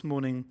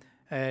morning,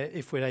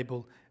 if we're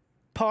able.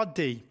 Part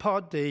D.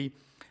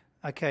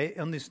 Okay,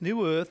 on this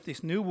new earth,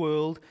 this new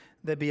world,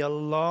 there be a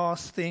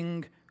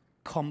lasting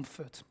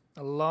comfort.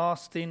 A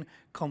lasting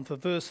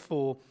comfort. Verse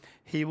 4,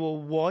 he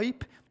will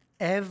wipe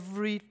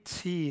every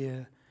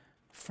tear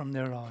from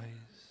their eyes.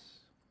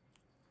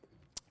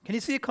 Can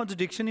you see a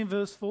contradiction in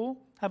verse 4?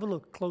 Have a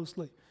look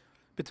closely.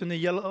 Between the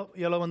yellow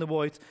and the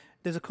white,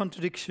 there's a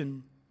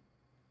contradiction.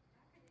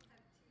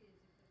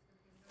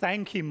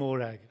 Thank you,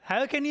 Morag.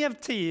 How can you have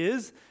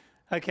tears,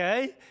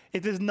 okay,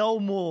 if there's no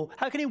more?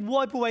 How can you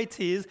wipe away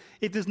tears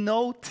if there's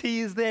no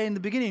tears there in the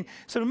beginning?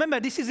 So remember,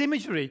 this is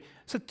imagery.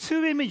 So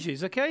two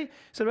images, okay?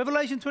 So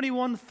Revelation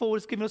 21:4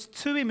 is giving us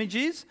two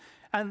images,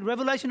 and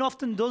Revelation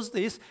often does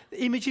this.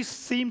 The images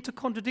seem to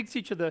contradict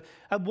each other.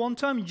 At one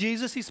time,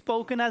 Jesus is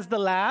spoken as the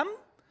lamb,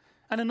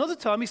 and another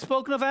time he's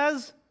spoken of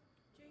as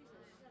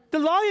the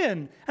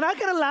lion. And how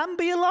can a lamb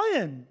be a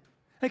lion?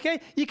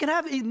 Okay, you can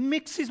have, it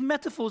mixes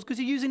metaphors because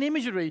you're using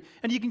imagery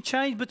and you can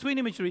change between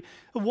imagery.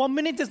 1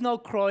 minute there's no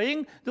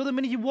crying, the other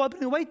minute you're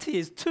wiping away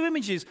tears. Two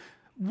images.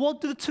 What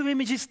do the two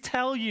images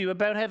tell you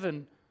about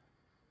heaven?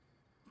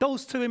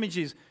 Those two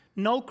images.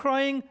 No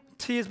crying,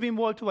 tears being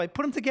wiped away.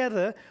 Put them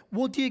together,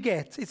 what do you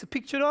get? It's a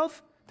picture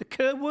of the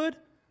Kurt word?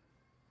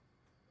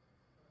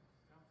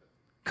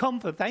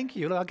 Comfort, thank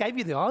you. Look, I gave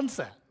you the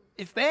answer.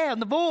 It's there on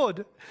the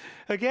board.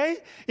 Okay?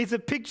 It's a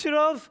picture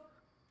of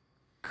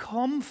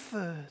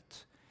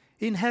comfort.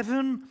 In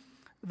heaven,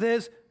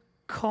 there's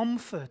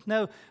comfort.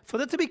 Now, for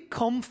there to be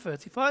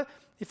comfort,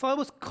 if I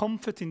was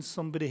comforting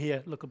somebody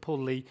here, look at Paul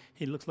Lee,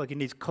 he looks like he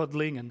needs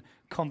cuddling and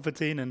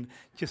comforting and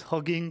just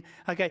hugging.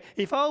 Okay,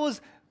 if I was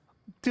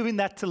doing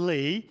that to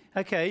Lee,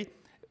 okay,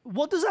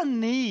 what does that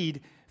need?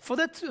 For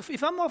that,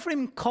 if I'm offering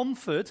him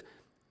comfort,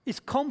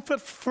 it's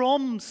comfort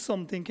from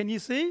something. Can you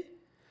see?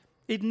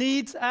 It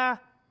needs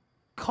a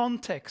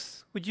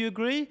context. Would you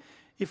agree?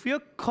 If you're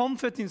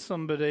comforting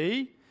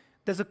somebody,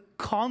 there's a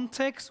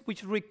context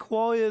which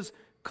requires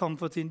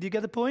comforting. Do you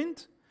get the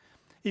point?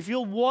 If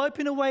you're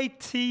wiping away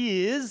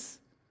tears,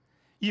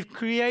 you've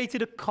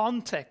created a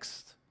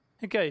context.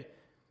 Okay,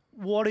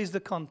 what is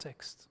the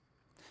context?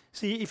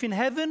 See, if in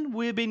heaven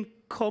we've been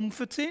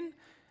comforting,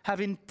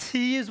 having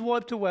tears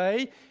wiped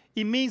away,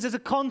 it means there's a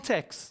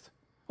context.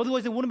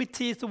 Otherwise, there wouldn't be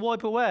tears to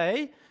wipe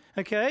away.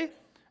 Okay,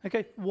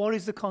 what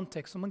is the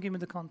context? Someone give me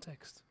the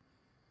context.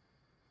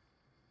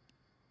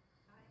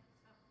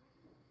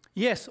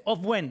 Yes,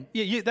 of when?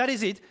 Yeah, that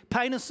is it.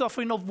 Pain and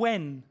suffering of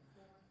when?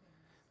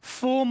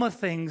 Former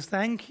things,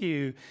 thank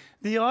you.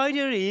 The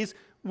idea is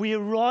we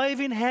arrive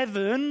in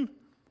heaven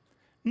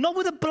not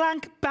with a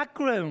blank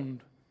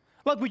background,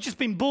 like we've just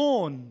been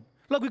born,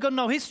 like we've got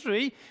no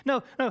history.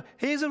 No,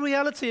 here's a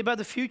reality about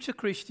the future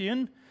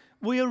Christian.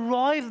 We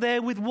arrive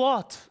there with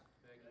what?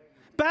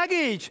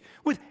 Baggage.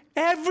 With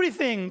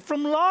everything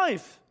from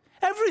life.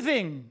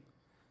 Everything.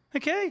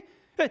 Okay?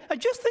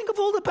 And just think of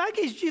all the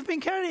baggage you've been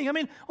carrying. I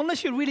mean,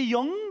 unless you're really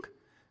young,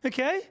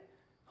 okay?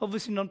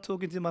 Obviously not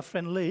talking to my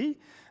friend Lee,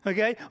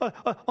 okay?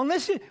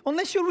 Unless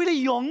you're really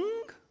young,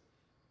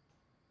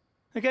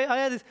 okay? I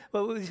had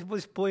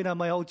this boy in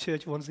my old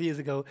church once years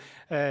ago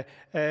said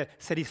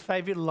his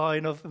favourite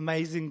line of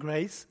Amazing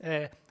Grace,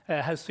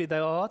 How Sweet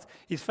Thou Art,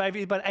 his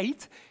favourite, about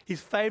 8, his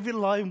favourite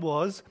line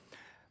was,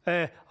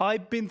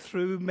 I've been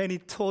through many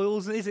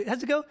toils, how's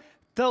it go?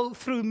 Though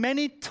through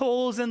many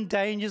toils and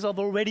dangers I've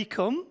already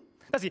come.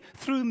 That's it.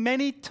 Through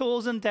many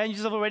toils and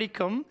dangers I've already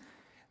come.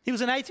 He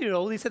was an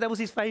 80-year-old. He said that was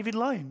his favourite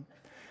line.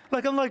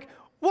 I'm like,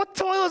 what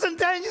toils and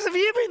dangers have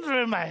you been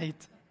through,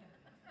 mate?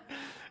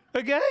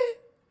 Okay?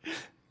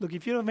 Look,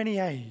 if you're of any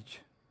age,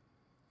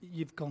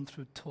 you've gone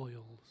through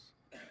toils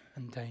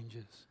and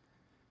dangers.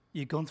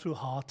 You've gone through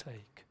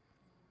heartache,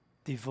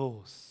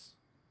 divorce,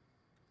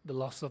 the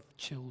loss of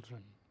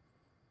children,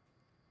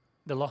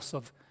 the loss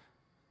of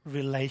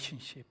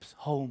relationships,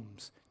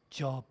 homes,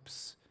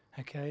 jobs,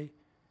 okay?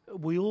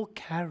 We all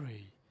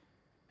carry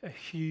a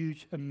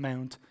huge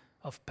amount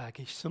of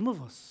baggage. Some of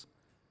us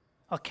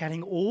are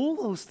carrying all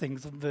those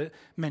things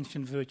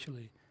mentioned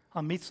virtually.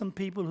 I meet some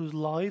people whose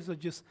lives are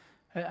just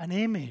an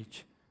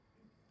image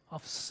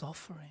of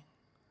suffering,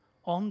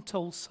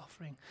 untold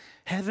suffering.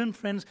 Heaven,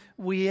 friends,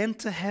 we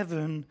enter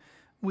heaven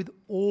with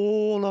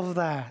all of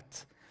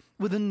that,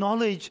 with the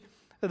knowledge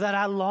that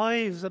our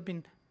lives have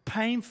been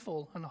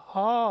painful and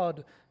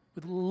hard,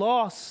 with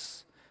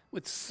loss,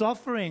 with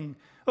suffering.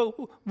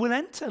 Oh, we'll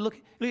enter. Look,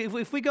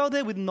 if we go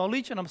there with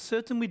knowledge, and I'm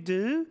certain we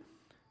do,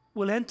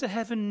 we'll enter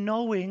heaven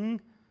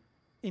knowing,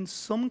 in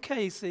some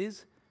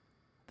cases,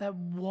 that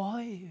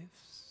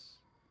wives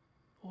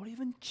or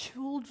even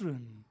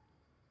children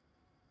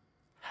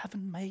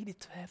haven't made it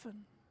to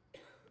heaven.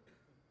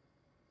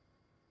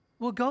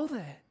 We'll go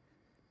there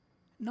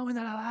knowing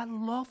that our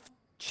loved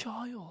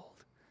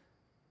child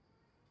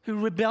who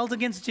rebelled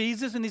against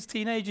Jesus in his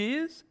teenage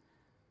years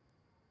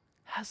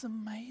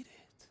hasn't made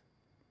it.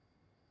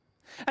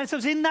 And so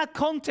it's in that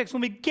context,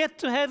 when we get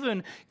to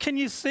heaven, can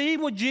you see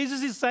what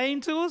Jesus is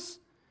saying to us?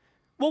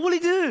 What will he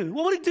do?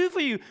 What will he do for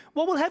you?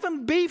 What will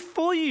heaven be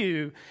for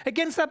you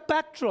against that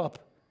backdrop?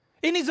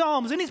 In his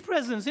arms, in his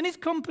presence, in his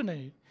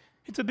company.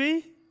 It's to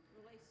be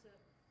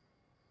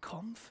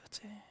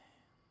comforting.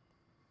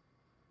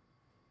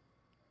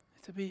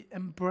 It's to be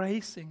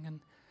embracing.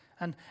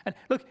 And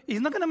look,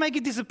 he's not going to make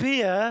it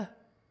disappear,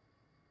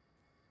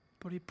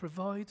 but he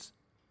provides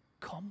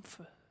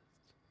comfort.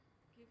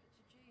 Give it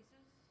to Jesus.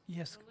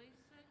 Yes. Release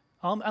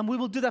it. And we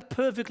will do that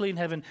perfectly in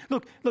heaven.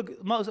 Look,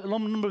 a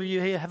long number of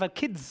you here have had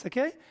kids,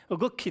 okay? Or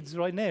got kids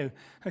right now,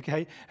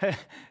 okay?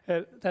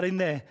 That are in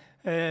there.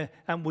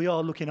 And we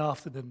are looking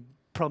after them,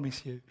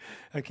 promise you,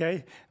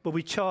 okay? But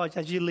we charge,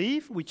 as you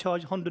leave, we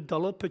charge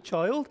 $100 per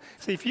child.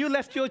 So if you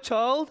left your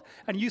child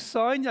and you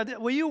signed,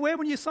 were you aware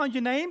when you signed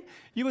your name?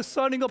 You were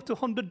signing up to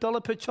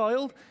 $100 per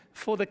child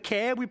for the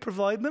care we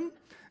provide them,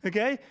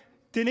 okay?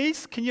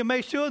 Denise, can you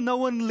make sure no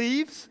one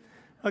leaves?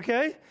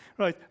 Okay?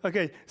 Right,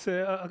 okay.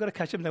 So I've got to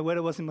catch up now where I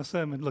was in my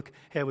sermon. Look,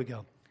 here we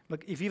go.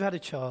 Look, if you've had a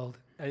child,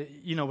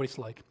 you know what it's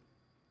like.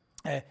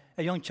 A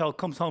young child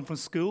comes home from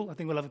school. I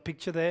think we'll have a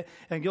picture there.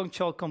 A young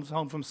child comes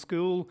home from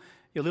school.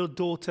 Your little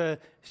daughter,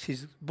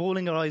 she's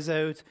bawling her eyes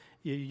out.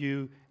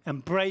 You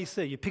embrace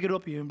her. You pick her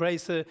up. You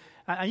embrace her.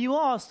 And you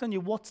ask, don't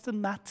you, what's the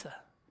matter?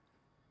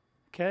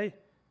 Okay?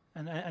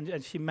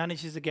 And she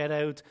manages to get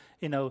out,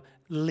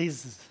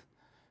 Liz.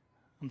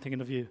 I'm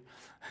thinking of you.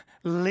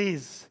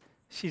 Liz,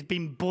 she's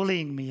been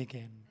bullying me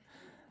again.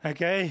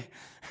 Okay?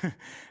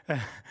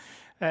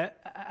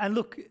 And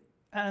look,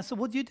 so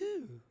what do you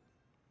do?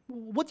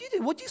 What do you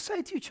do? What do you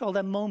say to your child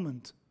at that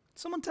moment?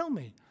 Someone tell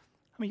me.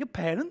 I mean, your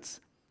parents,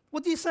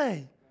 what do you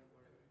say?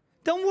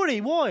 Don't worry.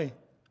 Why? Because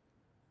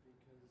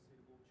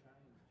it will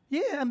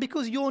change. Yeah, and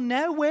because you're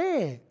now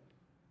where?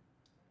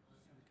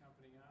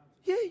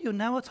 Yeah, you're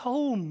now at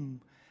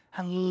home.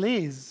 And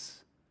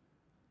Liz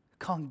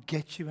can't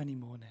get you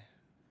anymore now.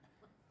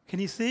 Can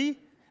you see?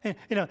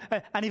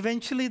 And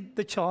eventually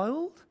the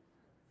child,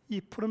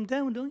 you put them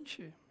down, don't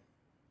you?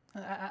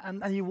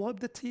 And you wipe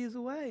the tears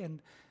away,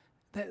 and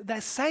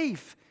they're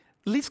safe.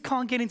 Liz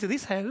can't get into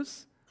this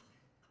house,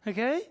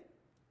 okay?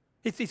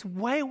 It's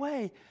way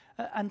away.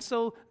 And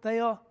so they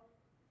are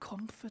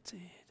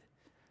comforted.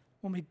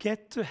 When we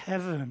get to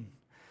heaven,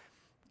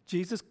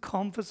 Jesus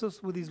comforts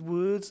us with his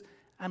words,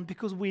 and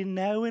because we're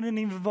now in an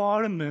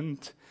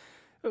environment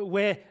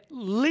where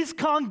Liz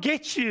can't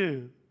get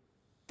you.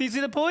 Do you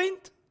see the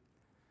point?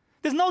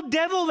 There's no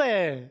devil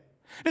there.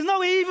 There's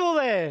no evil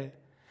there.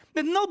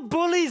 There's no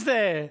bullies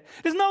there.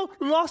 There's no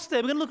loss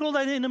there. We're going to look at all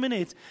that in a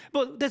minute.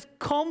 But there's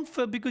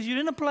comfort because you're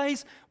in a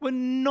place where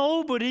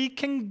nobody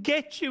can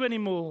get you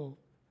anymore.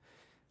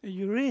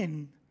 You're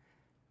in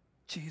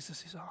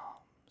Jesus' arms.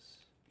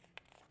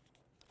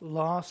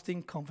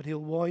 Lasting comfort. He'll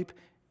wipe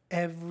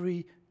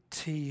every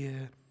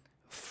tear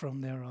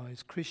from their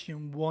eyes.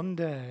 Christian, one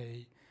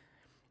day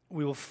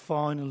we will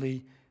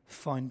finally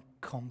find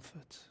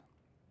comfort.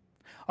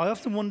 I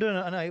often wonder,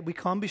 and we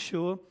can't be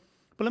sure,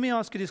 but let me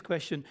ask you this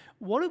question.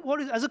 What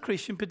is, as a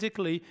Christian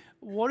particularly,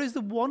 what is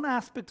the one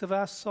aspect of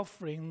our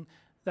suffering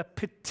that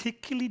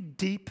particularly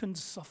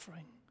deepens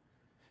suffering?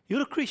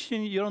 You're a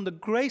Christian, you're under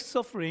grace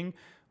suffering.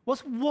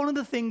 What's one of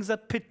the things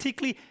that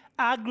particularly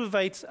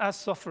aggravates our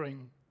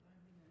suffering?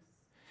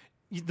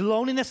 The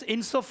loneliness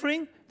in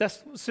suffering,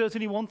 that's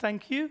certainly one,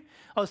 thank you.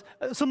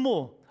 Some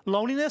more.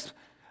 Loneliness.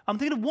 I'm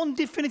thinking of one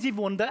definitive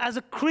one that as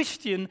a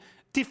Christian,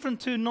 different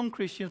to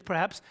non-Christians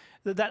perhaps,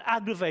 that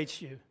aggravates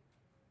you.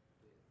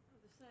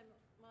 The same,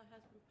 my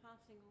husband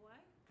passing away.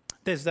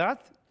 There's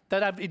that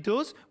it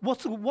does.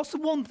 What's the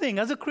one thing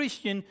as a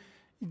Christian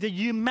that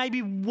you may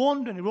be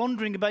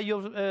wondering about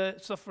your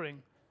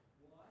suffering?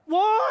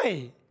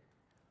 Why?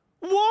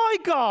 Why,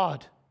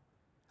 God?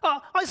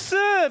 I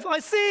serve, I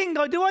sing,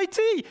 I do IT,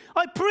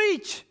 I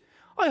preach,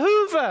 I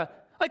hoover,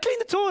 I clean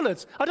the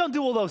toilets. I don't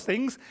do all those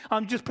things.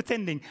 I'm just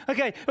pretending.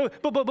 Okay, but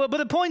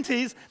the point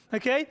is,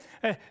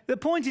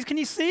 can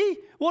you see?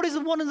 What is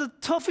one of the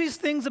toughest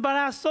things about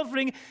our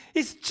suffering?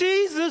 It's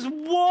Jesus.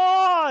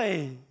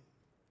 Why?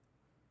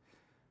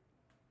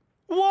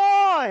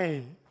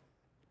 Why?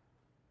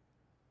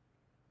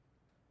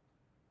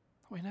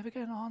 We never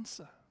get an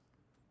answer.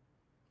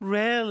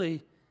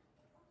 Rarely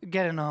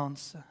get an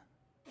answer.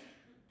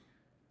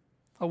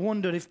 I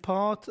wonder if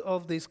part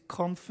of this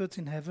comfort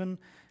in heaven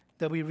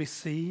that we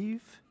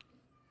receive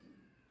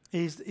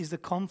is the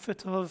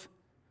comfort of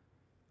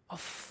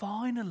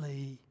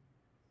finally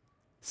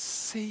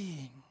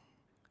seeing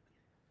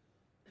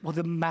what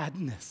the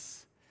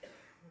madness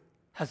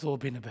has all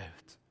been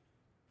about.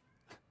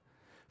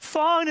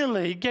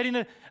 Finally getting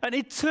an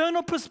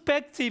eternal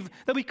perspective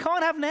that we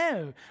can't have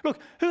now. Look,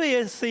 who here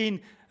has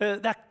seen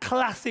that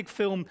classic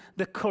film,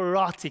 The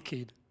Karate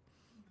Kid?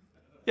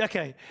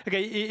 Okay.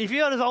 If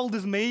you're as old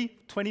as me,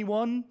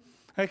 21,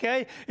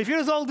 okay? If you're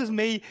as old as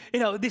me,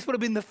 this would have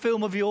been the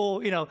film of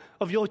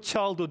your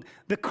childhood,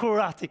 The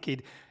Karate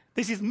Kid.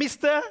 This is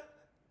Mr.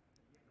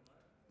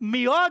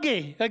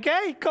 Miyagi,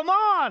 okay? Come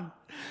on.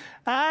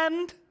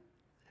 And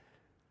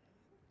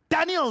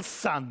Daniel's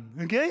son,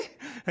 okay?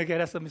 Okay,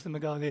 that's what Mr.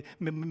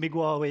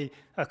 Miyagi,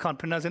 I can't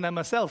pronounce it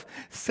myself,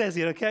 says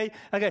here, okay?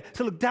 Okay,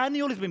 so look,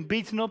 Daniel has been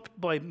beaten up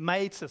by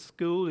mates at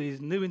school. He's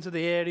new into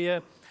the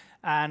area.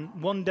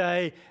 And one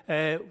day,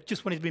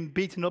 just when he's been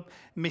beaten up,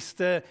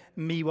 Mr.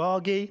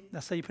 Miyagi,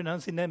 that's how you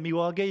pronounce it there,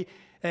 Miyagi,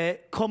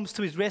 comes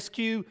to his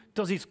rescue,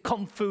 does his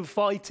kung fu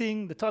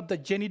fighting, the type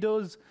that Jenny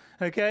does,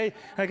 okay?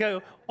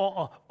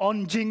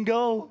 On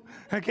jingo,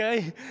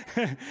 okay?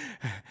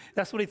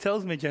 That's what he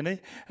tells me, Jenny,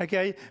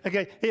 okay?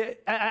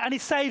 And he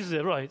saves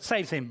her, right,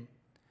 saves him.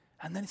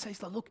 And then he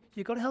says, look,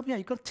 you've got to help me out,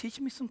 you've got to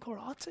teach me some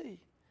karate.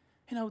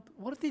 You know,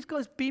 what if these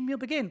guys beat me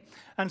up again?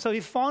 And so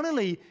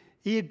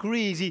he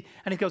agrees,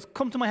 and he goes,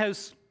 come to my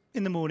house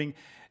in the morning.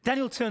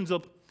 Daniel turns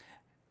up,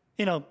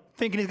 you know,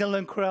 thinking he's going to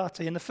learn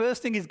karate. And the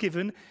first thing he's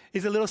given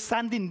is a little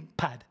sanding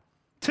pad.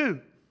 2. And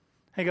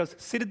he goes,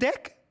 see the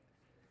deck?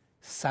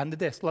 Sand the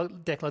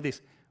deck like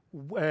this.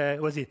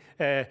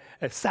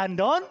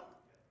 Sand on,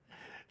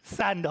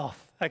 sand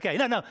off. Okay,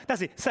 no,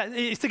 that's it.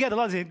 It's together,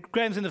 like this.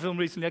 Graham's in the film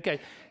recently. Okay,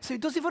 so he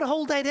does it for the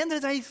whole day. At the end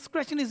of the day, he's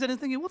scratching his head and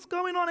thinking, what's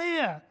going on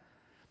here?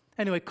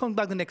 Anyway, comes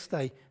back the next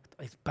day.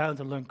 He's bound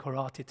to learn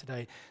karate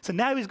today. So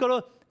now he's got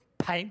to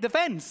paint the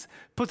fence.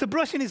 Puts a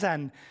brush in his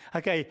hand.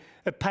 Okay,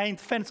 paint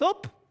the fence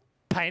up,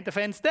 paint the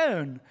fence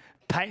down.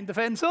 Paint the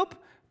fence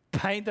up,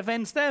 paint the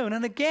fence down.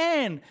 And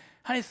again.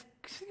 And he's,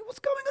 what's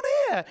going on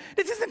here?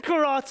 This isn't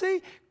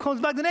karate.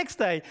 Comes back the next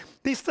day.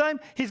 This time,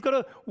 he's got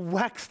to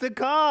wax the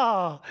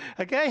car.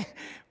 Okay?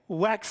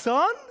 Wax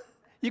on.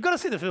 You've got to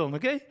see the film,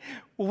 okay?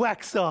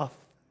 Wax off.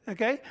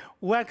 Okay?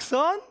 Wax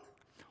on.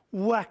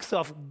 Wax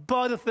off.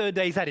 By the 3rd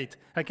day, he's at it.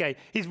 Okay,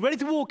 he's ready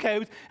to walk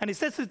out, and he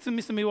says to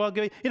Mr.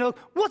 Miyagi, you know,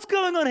 what's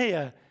going on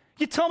here?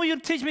 You told me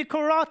you'd teach me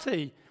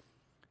karate.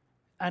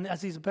 And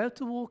as he's about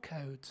to walk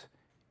out,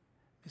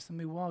 Mr.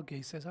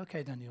 Miyagi says,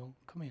 okay, Daniel,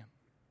 come here.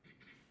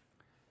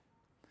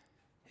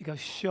 He goes,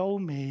 show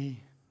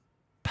me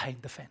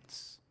paint the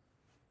fence.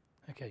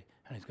 Okay,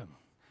 and he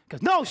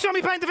goes, no, show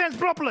me paint the fence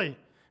properly.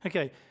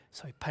 Okay,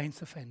 so he paints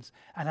the fence.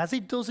 And as he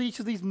does each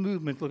of these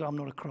movements, look, I'm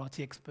not a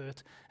karate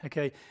expert,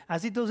 okay?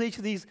 As he does each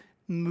of these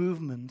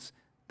movements,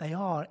 they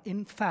are,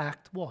 in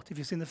fact, what? If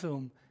you've seen the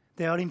film,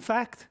 they are, in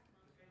fact,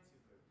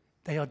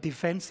 they are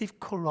defensive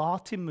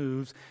karate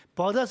moves.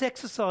 By those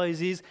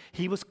exercises,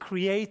 he was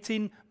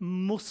creating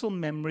muscle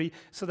memory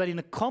so that in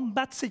a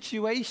combat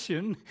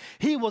situation,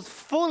 he was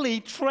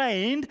fully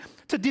trained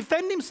to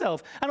defend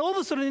himself. And all of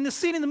a sudden, in the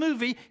scene in the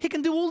movie, he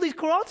can do all these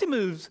karate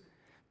moves.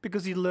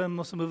 Because he learned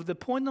muscle movement. The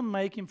point I'm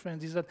making,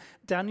 friends, is that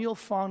Daniel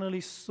finally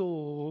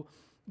saw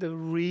the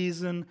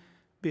reason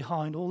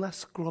behind all that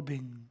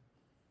scrubbing,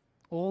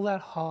 all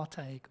that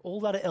heartache, all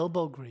that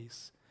elbow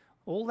grease,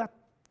 all that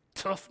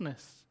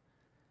toughness.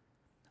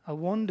 I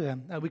wonder,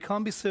 we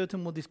can't be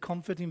certain what this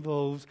comfort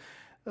involves,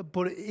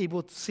 but it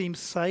would seem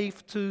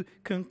safe to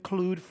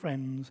conclude,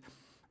 friends,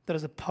 that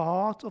as a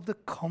part of the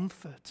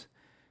comfort,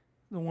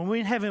 when we're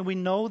in heaven, we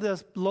know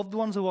there's loved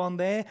ones who aren't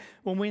there.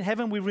 When we're in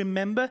heaven, we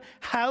remember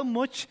how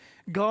much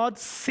God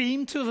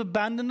seemed to have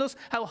abandoned us,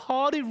 how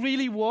hard it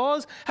really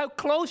was, how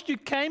close you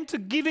came to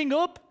giving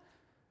up,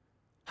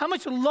 how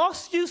much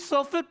loss you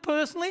suffered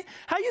personally,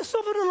 how you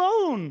suffered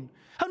alone,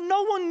 how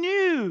no one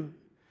knew,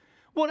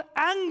 what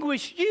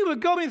anguish you were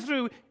going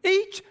through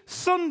each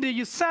Sunday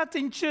you sat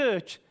in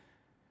church.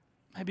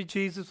 Maybe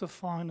Jesus will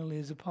finally,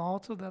 as a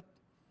part of that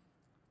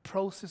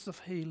process of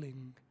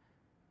healing,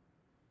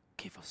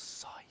 give us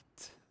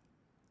sight.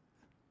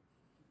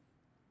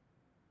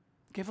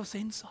 Give us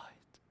insight.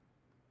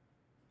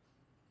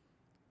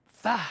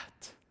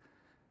 That,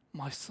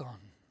 my son,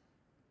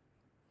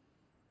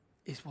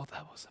 is what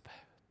that was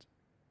about.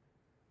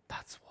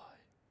 That's why.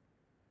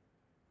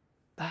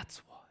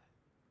 That's why.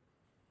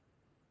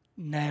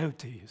 Now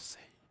do you see?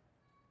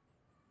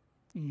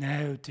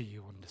 Now do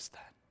you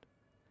understand?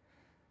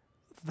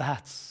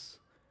 That's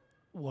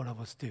what I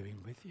was doing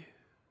with you.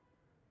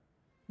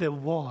 There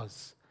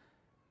was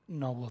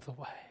no other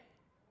way.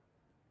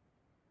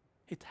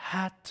 It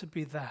had to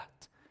be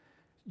that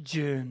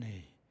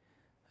journey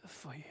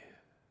for you.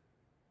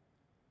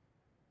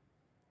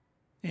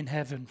 In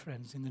heaven,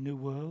 friends, in the new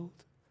world,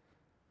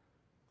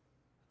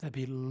 there'll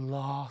be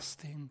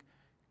lasting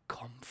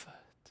comfort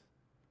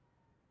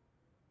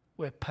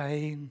where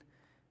pain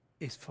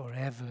is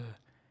forever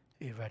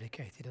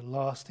eradicated, a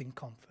lasting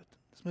comfort.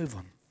 Let's move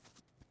on.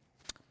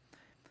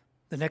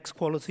 The next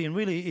quality, and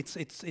really it's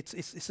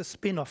a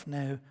spin-off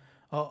now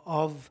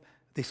of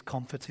this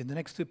comforting. The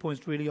next 2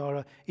 points really are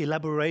an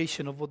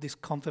elaboration of what this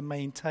comfort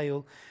may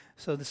entail.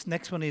 So this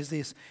next one is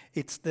this.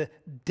 It's the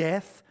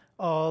death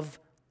of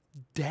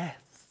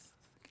death.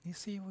 Can you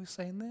see what we're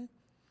saying there?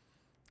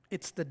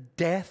 It's the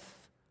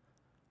death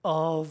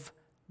of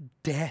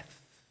death.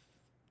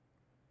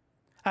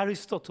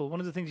 Aristotle, one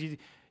of the things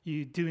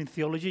you do in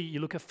theology, you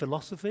look at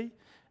philosophy.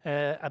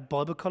 At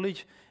Bible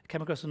college, I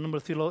came across a number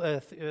of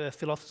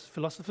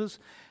philosophers.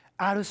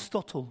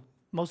 Aristotle,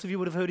 most of you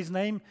would have heard his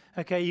name.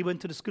 Okay, he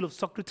went to the school of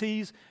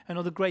Socrates,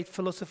 another great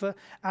philosopher.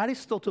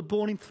 Aristotle,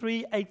 born in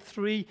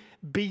 383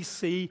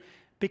 BC,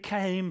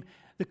 became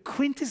the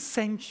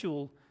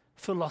quintessential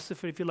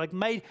philosopher, if you like,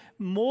 made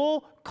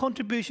more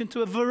contribution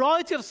to a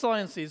variety of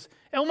sciences.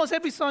 Almost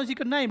every science you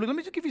can name. Look, let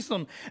me just give you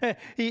some.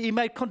 He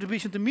made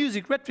contribution to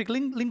music, rhetoric,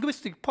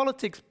 linguistics,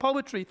 politics,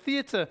 poetry,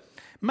 theatre,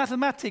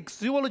 mathematics,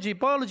 zoology,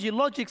 biology,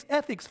 logics,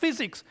 ethics,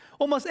 physics.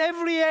 Almost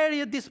every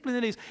area discipline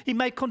it is, he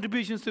made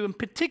contributions to, and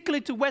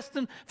particularly to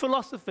Western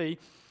philosophy.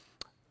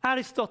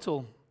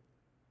 Aristotle.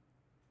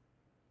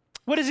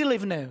 Where does he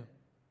live now?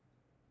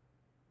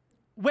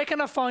 Where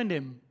can I find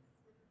him?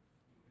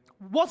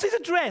 What's his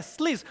address?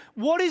 Liz,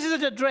 what is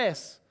his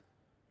address?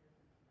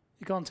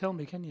 You can't tell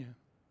me, can you?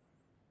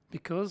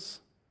 Because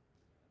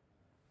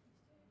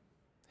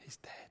he's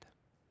dead.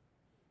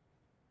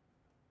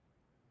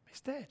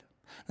 He's dead.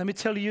 Let me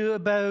tell you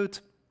about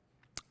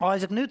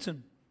Isaac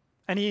Newton.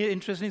 Any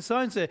interest in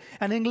science there?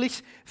 An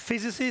English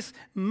physicist,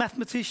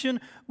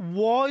 mathematician,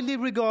 widely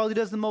regarded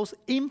as the most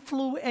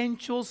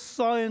influential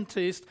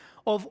scientist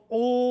of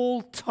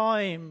all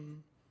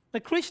time. A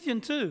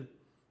Christian too.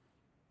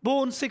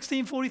 Born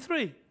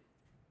 1643.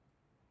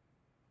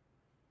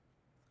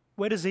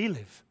 Where does he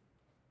live?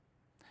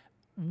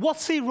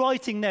 What's he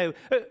writing now?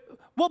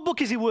 What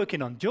book is he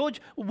working on, George?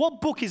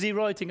 What book is he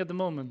writing at the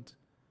moment?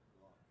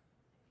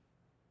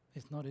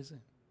 It's not, is it?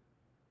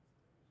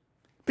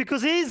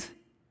 Because he's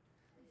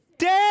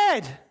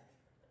dead.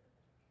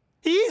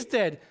 He is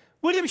dead.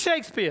 William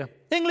Shakespeare,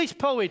 English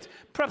poet,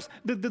 perhaps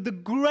the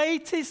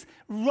greatest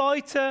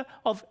writer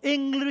of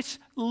English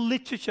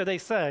literature, they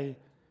say.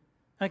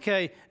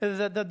 Okay,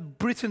 that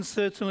Britain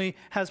certainly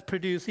has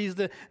produced. He's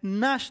the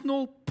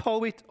national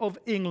poet of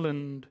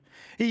England.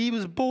 He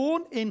was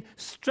born in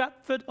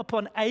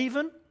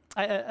Stratford-upon-Avon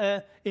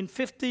in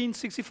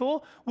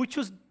 1564, which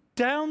was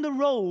down the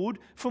road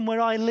from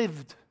where I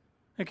lived.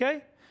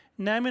 Okay?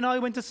 Naomi and I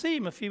went to see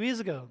him a few years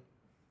ago.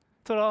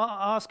 Thought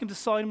I'd ask him to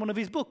sign one of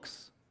his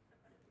books.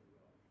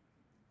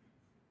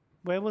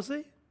 Where was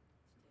he?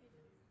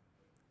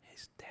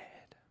 He's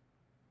dead.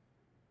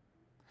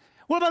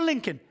 What about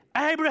Lincoln?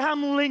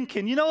 Abraham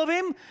Lincoln. You know of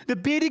him? The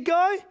bearded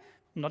guy?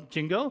 Not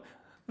Jingo.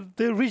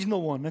 The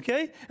original one,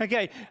 okay?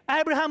 Okay.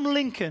 Abraham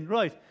Lincoln,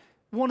 right.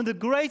 One of the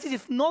greatest,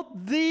 if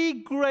not the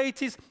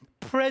greatest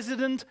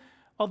president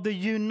of the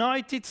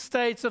United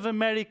States of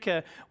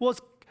America,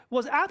 was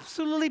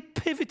absolutely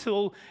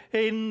pivotal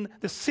in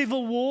the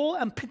Civil War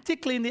and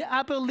particularly in the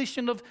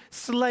abolition of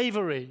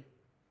slavery.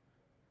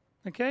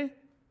 Okay?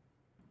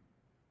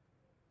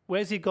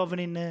 Where's he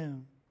governing now?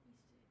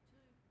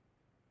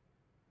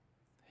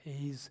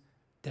 He's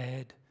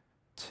dead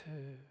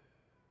too.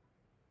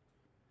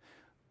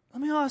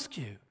 Let me ask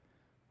you,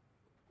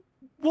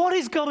 what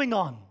is going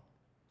on?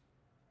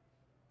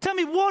 Tell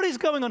me what is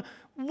going on.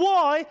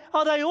 Why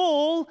are they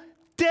all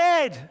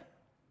dead?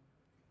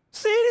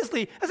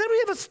 Seriously, has anybody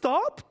ever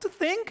stopped to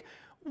think,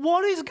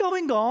 what is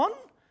going on?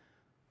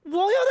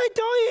 Why are they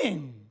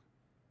dying?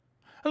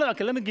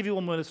 Okay, let me give you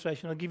one more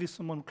illustration. I'll give you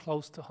someone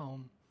close to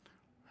home.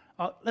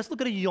 Let's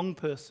look at a young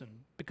person,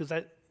 because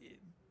they're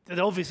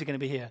obviously going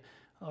to be here.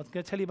 I'm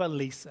going to tell you about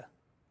Lisa,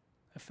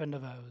 a friend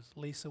of ours,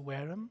 Lisa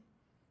Wareham.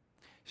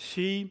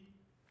 She's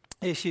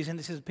in,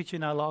 this is a picture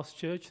in our last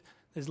church.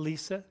 There's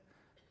Lisa,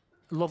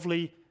 a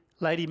lovely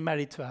lady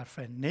married to our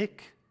friend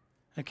Nick.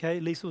 Okay,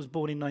 Lisa was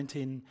born in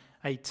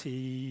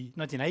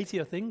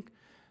 1980, I think.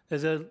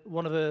 There's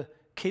one of her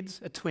kids,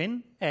 a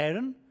twin,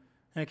 Aaron.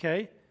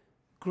 Okay,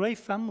 great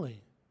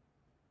family.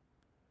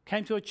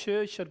 Came to a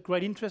church, had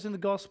great interest in the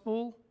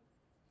gospel.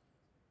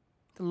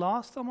 The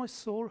last time I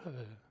saw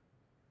her,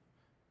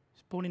 she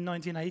was born in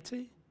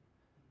 1980.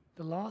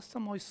 The last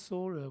time I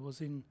saw her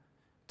was in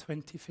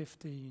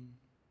 2015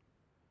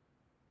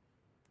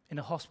 in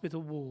a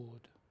hospital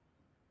ward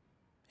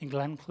in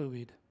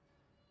Glenclwyd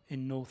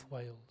in North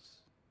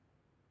Wales.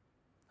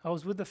 I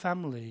was with the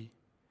family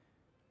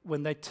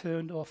when they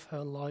turned off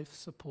her life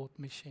support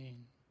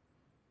machine.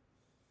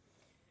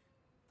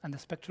 And the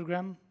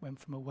spectrogram went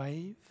from a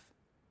wave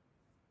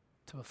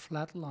to a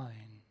flat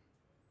line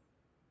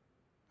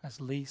as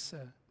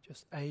Lisa,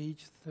 just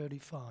age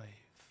 35,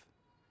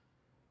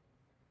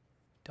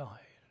 died.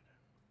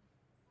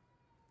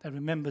 They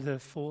remembered her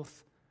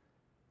 4th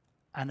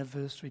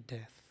anniversary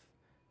death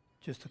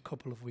just a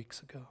couple of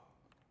weeks ago.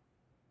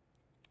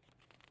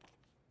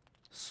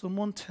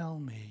 Someone tell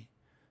me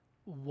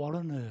what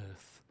on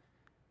earth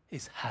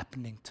is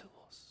happening to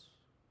us.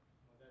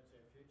 Well, that's our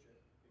future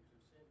because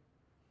of sin.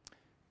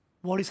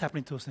 What is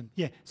happening to us then?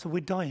 Yeah, so we're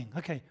dying.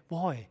 Okay,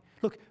 why?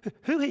 Look,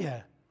 who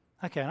here?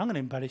 Okay, I'm going to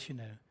embarrass you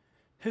now.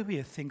 Who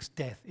here thinks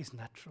death is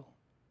natural?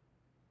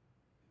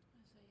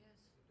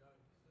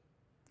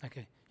 I say yes.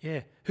 Okay,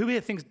 yeah. Who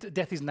here thinks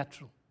death is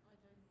natural?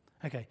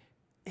 I don't. Okay,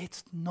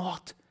 it's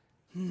not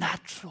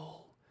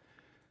natural.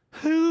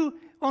 Who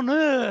on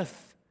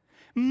earth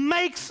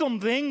makes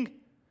something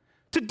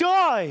to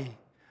die?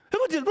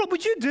 Rob,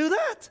 would you do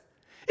that?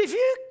 If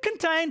you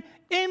contain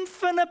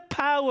infinite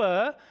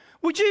power,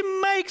 would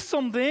you make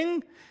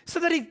something so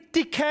that it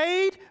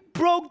decayed,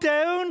 broke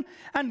down,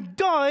 and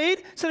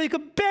died so that you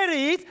could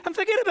bury it and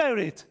forget about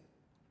it?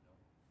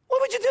 Why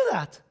would you do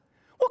that?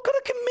 What kind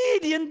of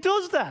comedian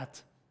does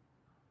that?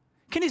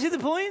 Can you see the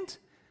point?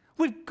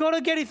 We've got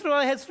to get it through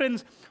our heads,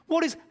 friends.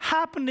 What is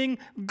happening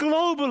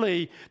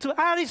globally to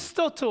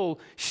Aristotle,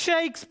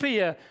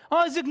 Shakespeare,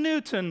 Isaac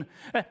Newton,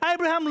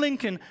 Abraham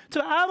Lincoln,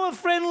 to our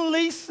friend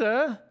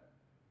Lisa,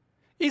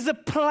 is a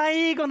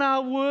plague on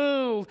our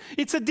world.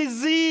 It's a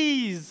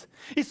disease.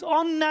 It's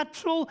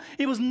unnatural.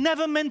 It was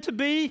never meant to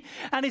be.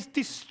 And it's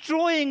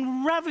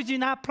destroying,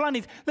 ravaging our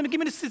planet. Let me give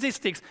you the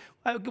statistics.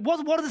 What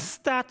are the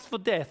stats for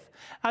death?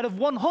 Out of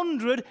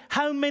 100,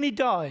 how many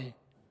die?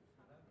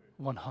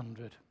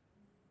 100.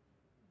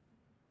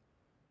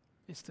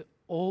 It's the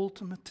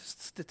ultimate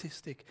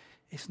statistic.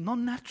 It's not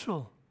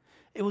natural.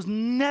 It was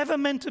never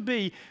meant to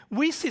be. I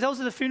was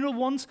at a funeral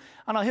once,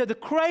 and I heard the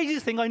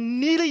craziest thing. I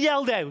nearly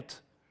yelled out.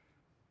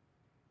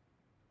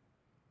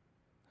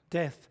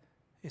 Death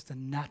is the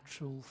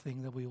natural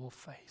thing that we all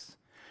face.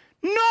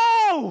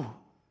 No!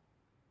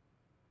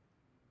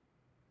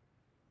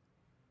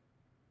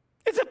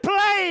 It's a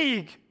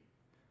plague.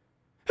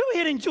 Who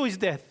here enjoys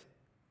death?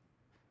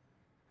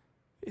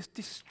 It's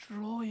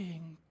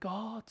destroying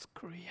God's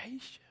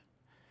creation.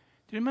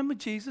 Do you remember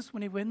Jesus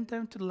when he went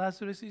down to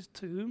Lazarus'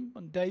 tomb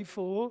on day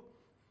 4?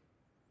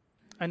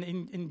 And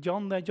in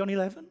John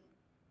 11,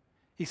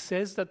 he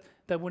says that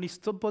when he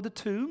stood by the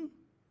tomb,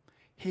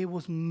 he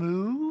was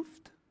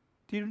moved.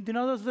 Do you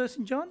know those verses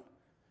in John?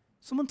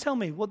 Someone tell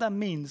me what that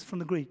means from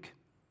the Greek.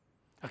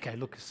 Okay,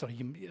 look, sorry.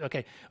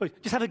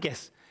 Just have a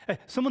guess.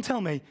 Someone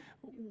tell me.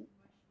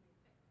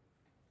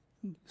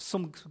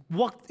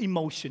 What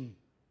emotion?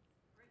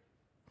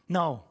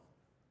 No.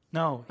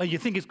 Oh, you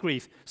think it's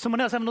grief.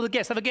 Someone else have another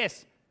guess. Have a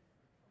guess.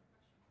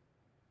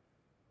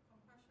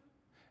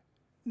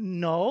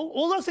 No.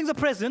 All those things are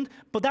present,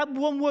 but that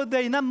one word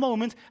there in that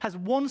moment has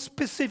one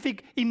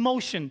specific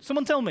emotion.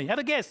 Someone tell me. Have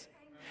a guess.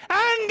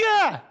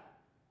 Anger!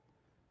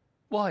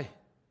 Why?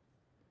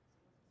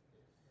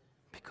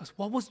 Because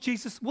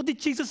what did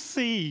Jesus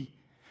see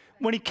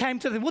when he came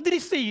to them? What did he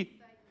see?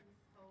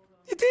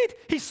 He did.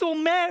 He saw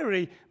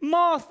Mary,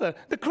 Martha,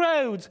 the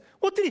crowds.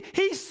 What did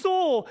he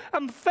saw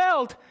and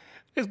felt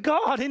as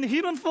God in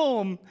human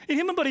form, in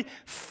human body,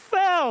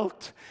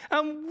 felt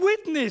and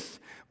witnessed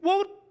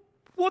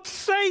what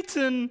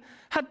Satan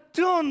had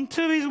done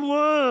to his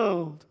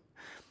world.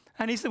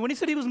 And he said, when he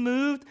said he was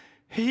moved,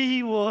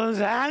 he was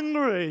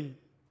angry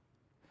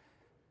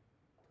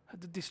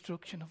at the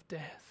destruction of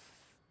death.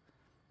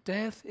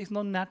 Death is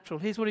not natural.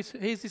 Here's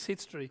this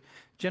history.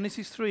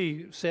 Genesis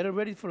 3. Sarah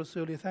read it for us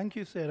earlier. Thank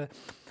you, Sarah.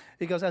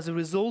 It goes, as a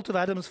result of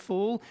Adam's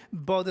fall,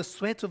 by the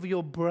sweat of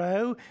your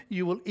brow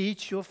you will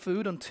eat your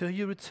food until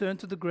you return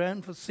to the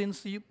ground. For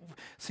since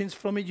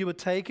from it you were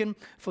taken,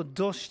 for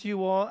dust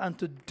you are, and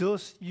to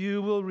dust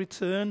you will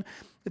return.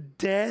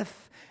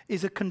 Death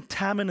is a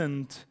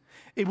contaminant.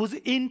 It was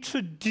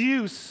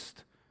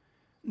introduced,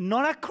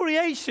 not at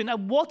creation. At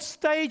what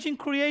stage in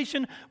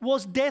creation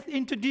was death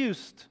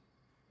introduced?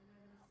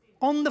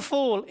 On the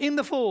fall, in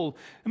the fall.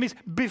 It means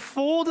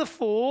before the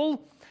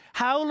fall,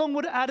 how long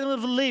would Adam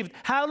have lived?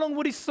 How long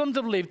would his sons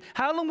have lived?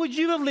 How long would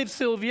you have lived,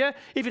 Sylvia,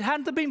 if it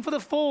hadn't been for the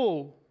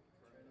fall?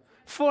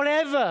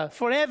 Forever.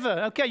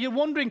 Okay, you're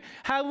wondering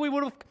how we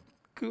would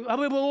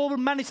all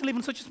manage to live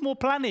on such a small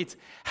planet.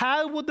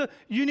 How would the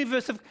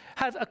universe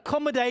have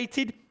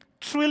accommodated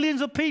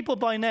trillions of people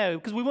by now?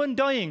 Because we weren't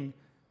dying.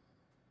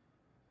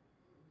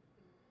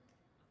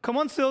 Come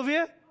on,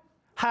 Sylvia.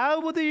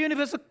 How would the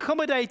universe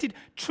accommodated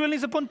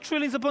trillions upon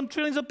trillions upon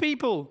trillions of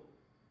people?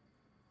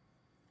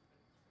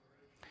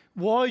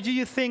 Why do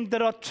you think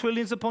there are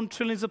trillions upon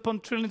trillions upon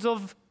trillions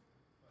of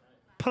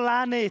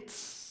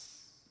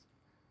planets?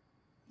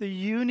 The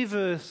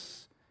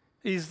universe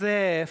is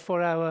there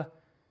for our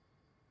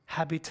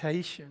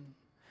habitation.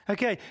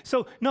 Okay,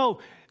 so no,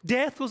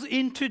 death was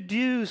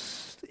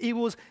introduced. It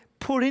was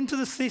put into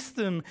the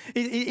system.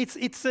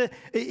 It's a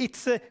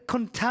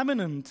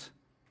contaminant.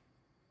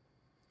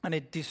 And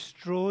it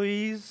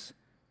destroys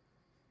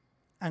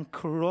and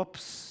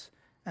corrupts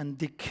and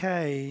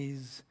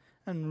decays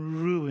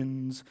and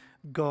ruins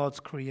God's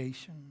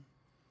creation.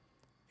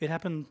 It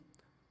happened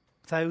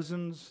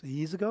thousands of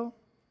years ago.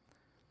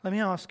 Let me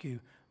ask you,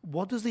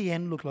 what does the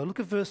end look like? Look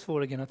at verse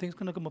 4 again. I think it's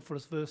going to come up for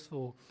us, verse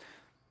 4.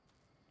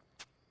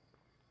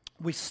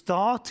 We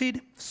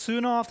started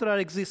soon after our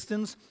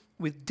existence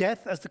with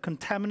death as the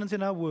contaminant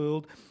in our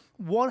world.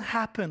 What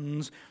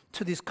happens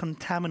to this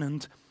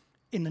contaminant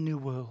in the new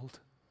world?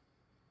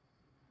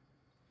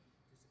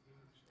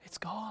 It's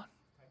gone.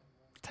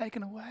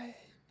 Taken away.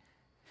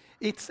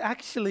 It's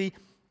actually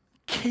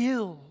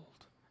killed.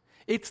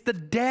 It's the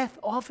death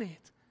of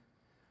it.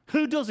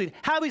 Who does it?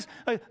 How is...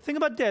 think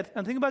about death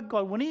and think about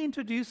God. When he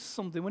introduced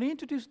something, when he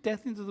introduced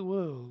death into the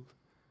world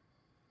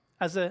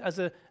as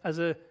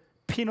a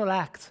penal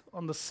act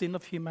on the sin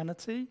of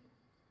humanity,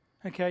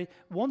 okay,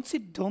 once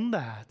he'd done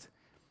that,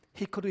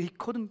 he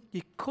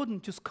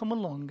couldn't just come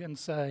along and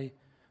say,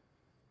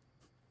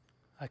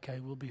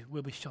 okay,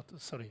 we'll be shot.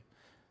 Sorry.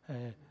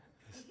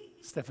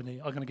 Stephanie,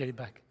 I'm going to get it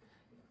back.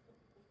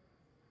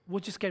 We'll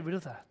just get rid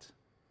of that.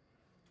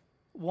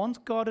 Once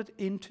God had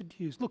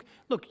introduced, look,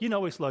 you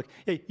know what it's like.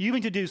 Hey, you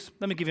introduce,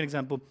 let me give you an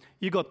example.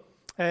 You got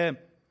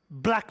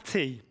black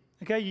tea,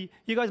 Okay,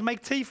 you guys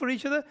make tea for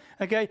each other.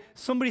 Okay,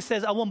 somebody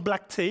says, I want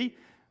black tea.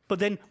 But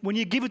then when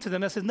you give it to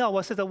them, they say, no,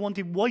 I said I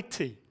wanted white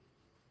tea.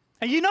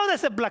 And you know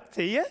that's a black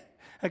tea, yeah?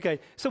 Okay,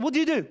 so what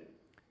do?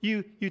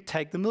 You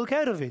take the milk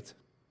out of it.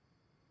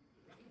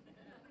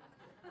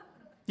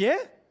 Yeah?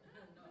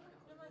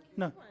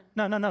 No,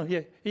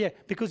 yeah,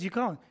 because you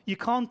can't. You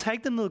can't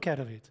take the milk out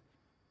of it.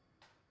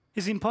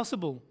 It's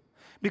impossible.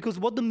 Because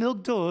what the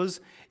milk does,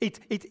 it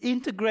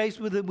integrates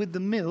with the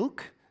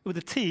milk, with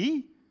the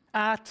tea,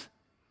 at,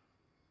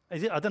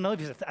 I don't know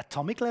if it's at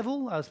atomic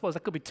level. I suppose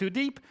that could be too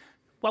deep.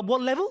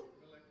 What level?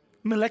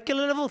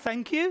 Molecular level,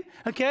 thank you.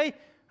 Okay?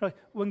 Right.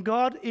 When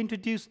God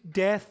introduced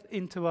death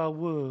into our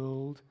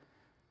world,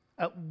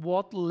 at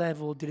what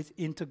level did it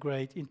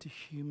integrate into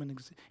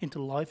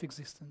into life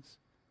existence?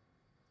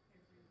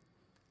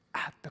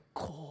 At the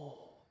core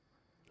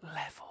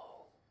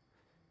level.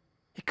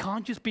 It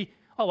can't just be,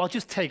 I'll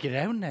just take it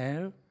out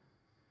now.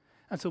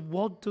 And so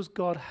what does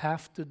God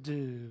have to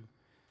do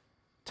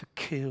to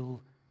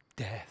kill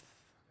death?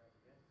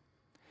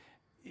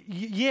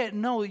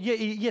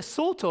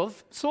 Sort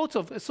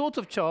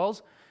of,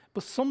 Charles,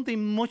 but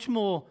something much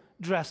more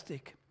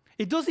drastic.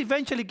 It does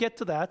eventually get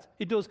to that,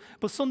 it does,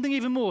 but something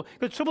even more.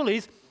 The trouble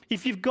is,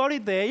 if you've got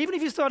it there, even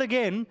if you start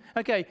again,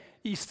 okay,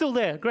 you're still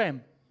there,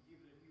 Graham.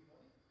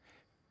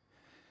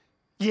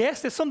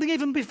 Yes, there's something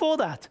even before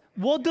that.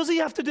 What does he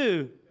have to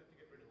do?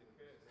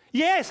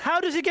 Yes, how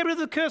does he get rid of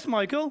the curse,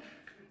 Michael?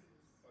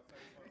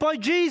 By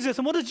Jesus.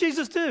 And what does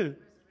Jesus do?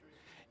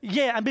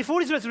 Yeah, and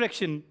before his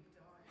resurrection,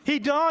 he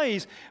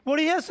dies. What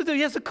he has to do,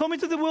 he has to come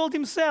into the world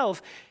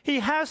himself. He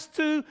has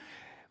to,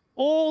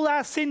 all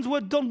our sins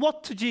were done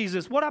what to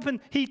Jesus? What happened?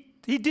 He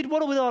did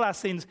what with all our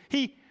sins?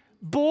 He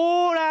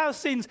bore our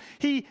sins.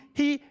 He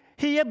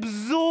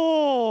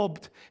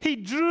absorbed. He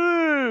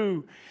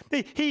drew.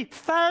 He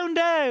found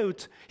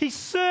out. He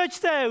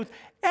searched out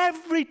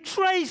every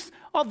trace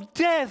of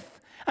death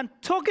and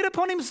took it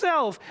upon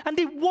himself and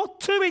did what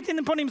to it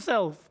upon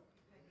himself?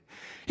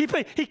 He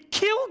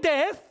killed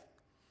death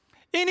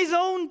in his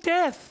own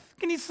death.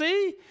 Can you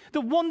see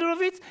the wonder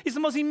of it? It's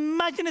the most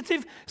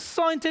imaginative,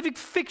 scientific,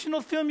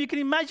 fictional film you can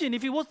imagine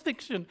if it was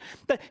fiction.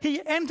 That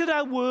he entered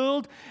our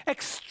world,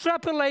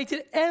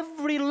 extrapolated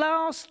every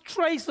last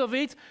trace of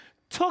it,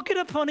 took it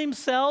upon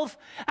himself,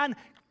 and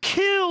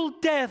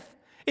killed death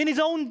in his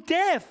own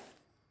death.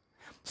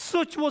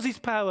 Such was his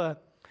power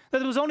that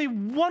there was only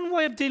one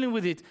way of dealing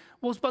with it,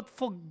 was but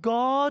for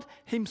God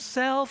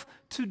himself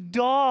to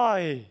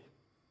die.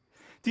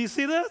 Do you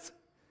see that?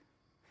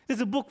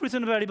 There's a book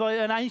written about it by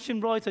an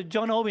ancient writer,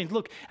 John Owen.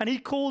 Look, and he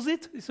calls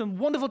it, it's a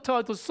wonderful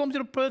title, sums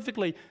it up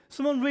perfectly.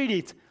 Someone read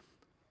it.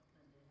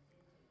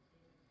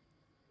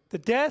 The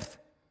death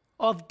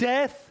of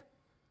death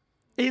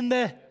in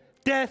the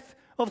death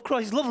of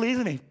Christ. It's lovely,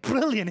 isn't it?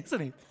 Brilliant,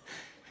 isn't it?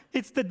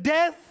 It's the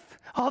death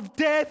of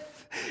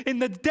death in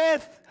the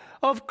death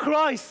of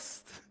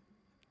Christ.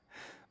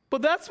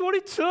 But that's what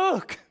it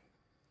took.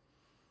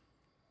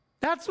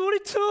 That's what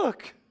it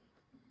took.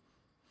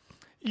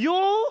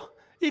 Your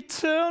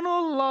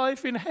eternal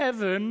life in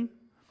heaven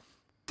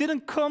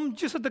didn't come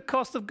just at the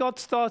cost of God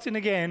starting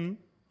again,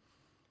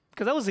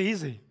 because that was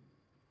easy.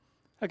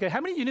 Okay,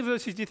 how many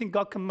universities do you think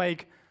God can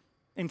make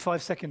in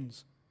 5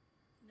 seconds?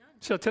 None.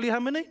 Shall I tell you how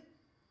many?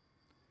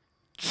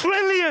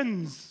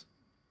 Trillions!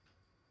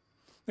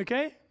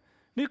 Okay?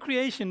 New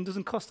creation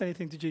doesn't cost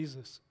anything to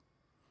Jesus.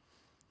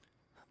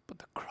 But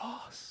the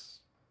cross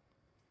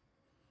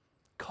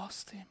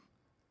cost him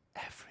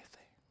everything.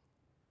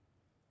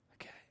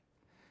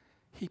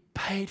 He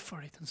paid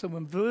for it. And so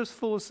when verse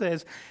 4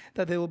 says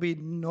that there will be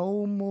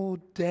no more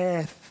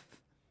death,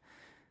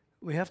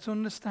 we have to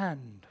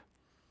understand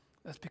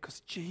that's because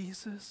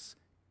Jesus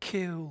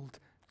killed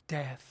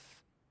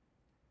death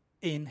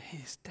in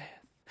his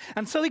death.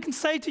 And so he can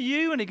say to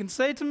you, and he can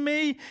say to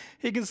me,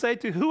 he can say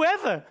to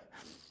whoever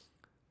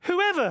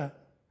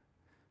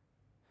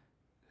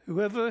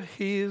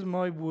hears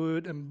my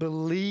word and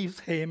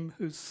believes him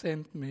who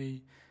sent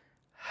me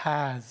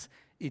has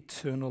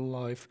eternal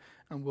life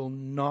and will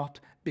not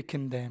be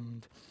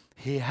condemned.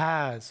 He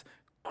has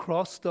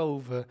crossed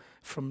over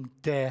from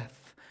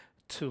death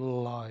to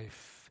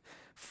life.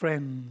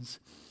 Friends,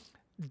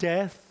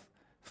 death,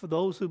 for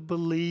those who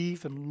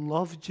believe and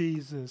love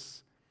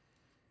Jesus,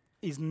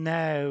 is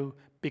now,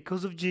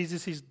 because of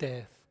Jesus'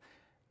 death,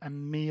 a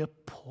mere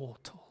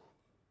portal,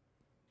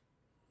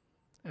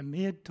 a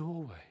mere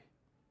doorway,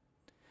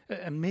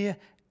 a mere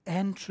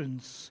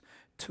entrance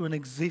to an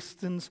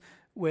existence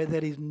where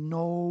there is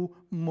no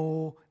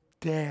more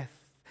death.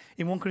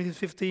 In 1 Corinthians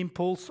 15,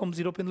 Paul sums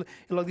it up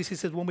like this. He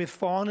says, when we're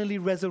finally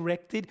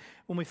resurrected,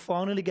 when we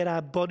finally get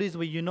our bodies,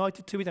 we're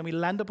united to it, and we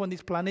land up on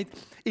this planet,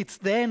 it's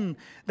then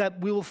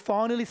that we will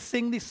finally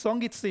sing this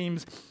song, it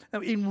seems,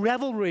 in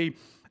revelry.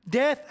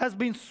 Death has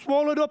been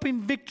swallowed up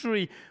in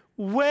victory.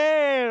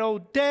 Where, O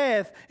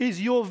death,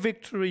 is your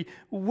victory?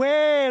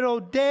 Where, O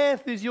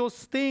death, is your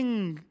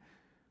sting?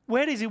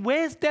 Where is it?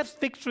 Where's death's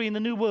victory in the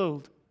new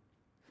world?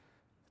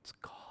 It's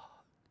God.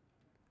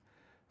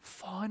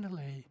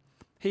 Finally,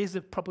 here's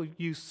the proper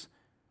use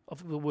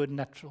of the word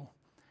natural.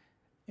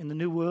 in the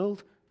new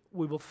world,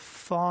 we will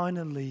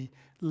finally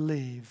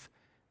live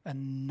a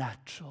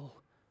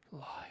natural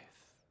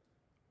life.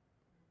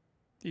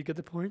 Do you get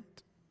the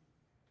point?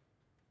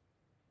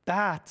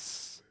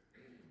 That's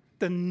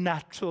the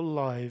natural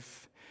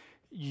life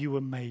you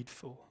were made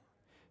for.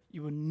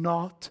 You were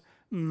not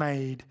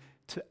made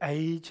to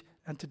age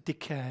and to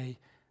decay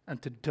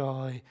and to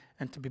die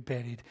and to be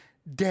buried.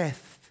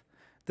 Death,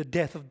 the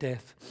death of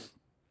death.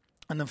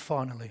 And then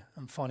finally,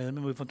 let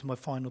me move on to my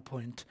final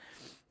point.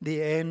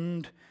 The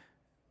end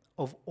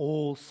of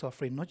all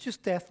suffering. Not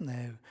just death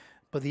now,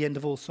 but the end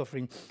of all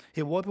suffering.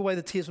 He'll wipe away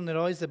the tears from their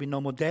eyes. There'll be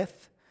no more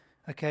death,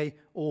 okay?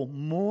 Or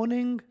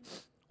mourning,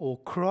 or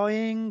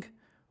crying,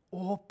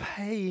 or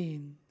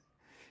pain.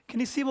 Can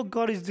you see what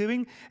God is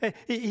doing?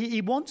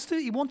 He wants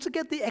to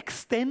get the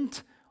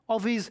extent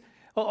of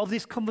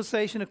this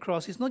conversation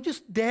across. It's not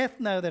just death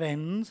now that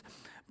ends,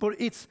 but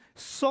it's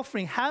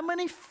suffering. How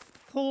many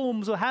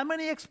forms or how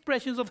many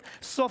expressions of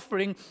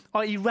suffering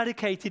are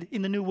eradicated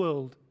in the new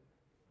world?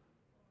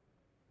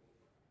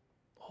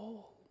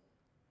 Oh,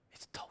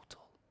 it's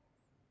total.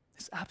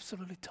 It's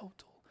absolutely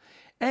total.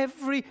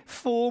 Every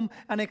form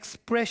and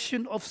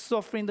expression of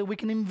suffering that we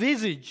can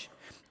envisage,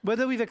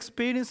 whether we've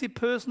experienced it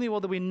personally,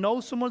 whether we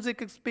know someone's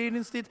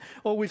experienced it,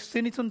 or we've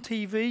seen it on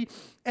TV,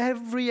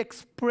 every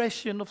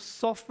expression of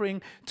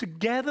suffering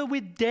together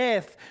with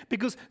death,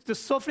 because the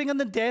suffering and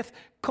the death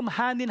come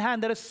hand in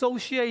hand, they're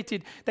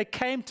associated, they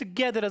came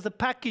together as a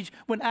package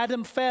when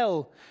Adam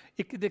fell.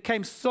 There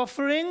came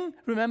suffering,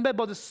 remember,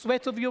 by the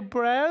sweat of your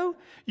brow,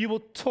 you will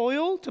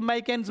toil to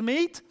make ends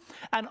meet,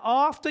 and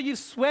after you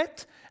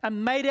sweat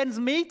and made ends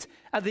meet,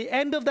 at the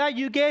end of that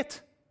you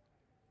get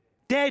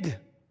dead.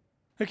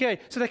 Okay,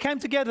 so they came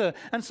together.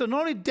 And so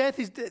not only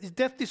is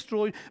death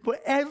destroyed,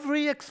 but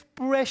every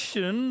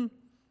expression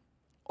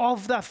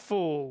of that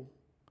fall.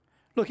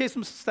 Look, here's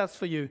some stats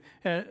for you.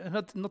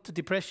 Not to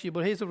depress you,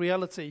 but here's the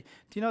reality.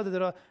 Do you know that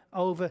there are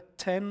over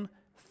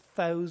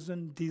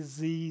 10,000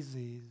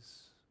 diseases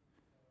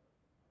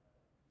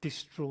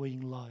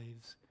destroying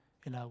lives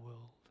in our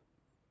world?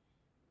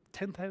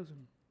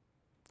 10,000.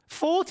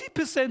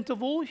 40%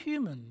 of all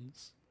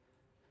humans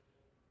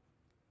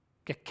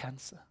get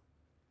cancer.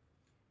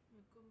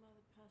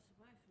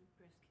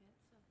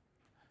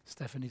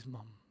 Stephanie's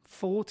mum.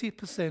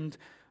 40%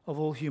 of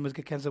all humans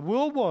get cancer.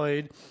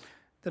 Worldwide,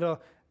 there are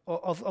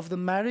of the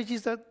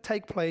marriages that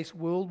take place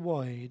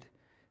worldwide,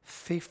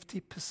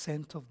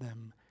 50% of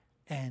them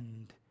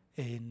end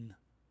in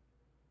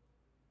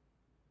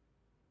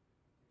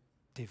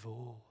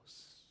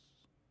divorce.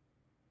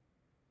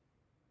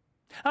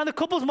 And the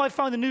couples might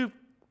find a new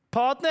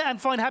partner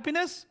and find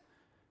happiness,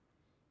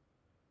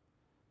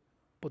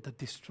 but they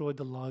destroyed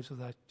the lives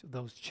of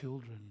those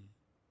children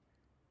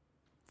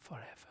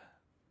forever.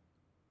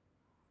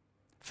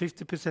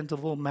 50%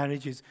 of all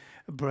marriages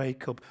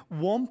break up.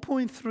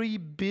 1.3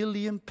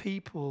 billion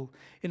people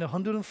in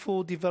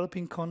 104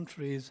 developing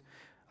countries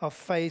are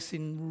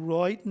facing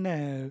right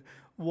now,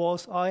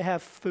 was I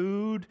have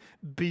food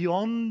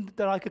beyond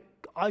that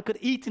I could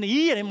eat in a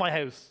year in my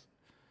house.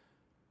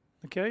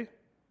 Okay?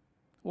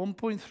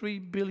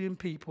 1.3 billion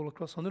people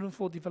across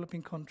 104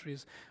 developing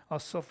countries are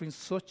suffering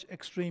such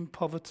extreme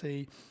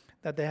poverty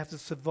that they have to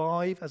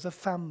survive as a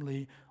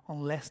family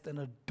on less than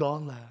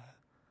 $1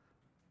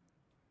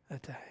 a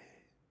day.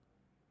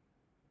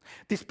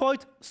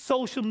 Despite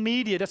social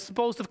media that's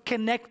supposed to have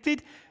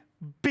connected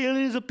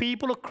billions of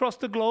people across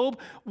the globe,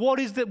 what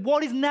is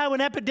now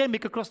an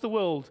epidemic across the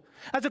world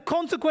as a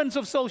consequence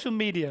of social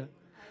media?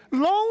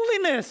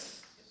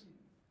 Loneliness.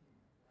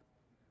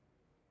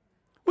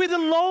 We're the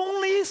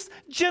loneliest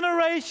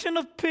generation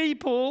of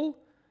people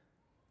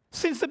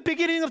since the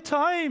beginning of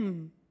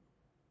time.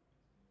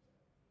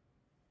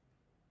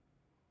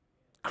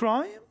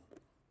 Crime?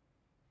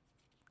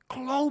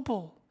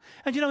 Global.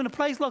 And you know, in a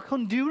place like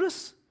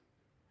Honduras,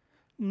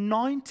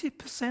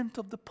 90%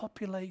 of the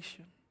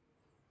population,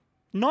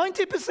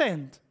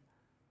 90%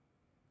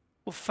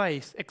 will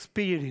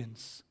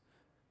experience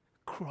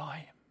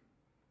crime.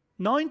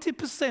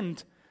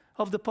 90%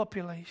 of the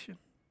population.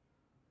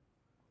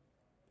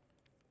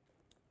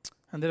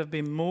 And there have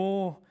been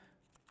more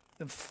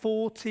than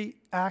 40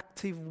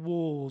 active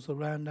wars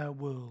around our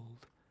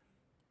world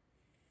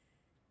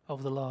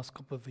over the last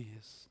couple of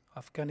years.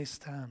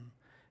 Afghanistan,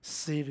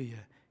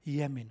 Syria,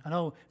 Yemen. I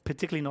know,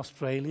 particularly in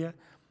Australia.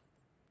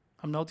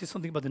 I've noticed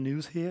something about the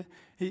news here.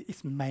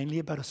 It's mainly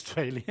about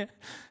Australia.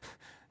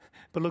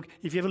 But look,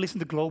 if you ever listen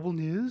to global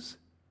news,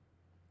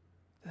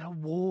 there are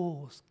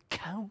wars,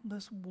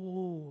 countless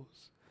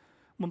wars.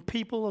 When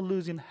people are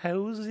losing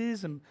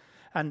houses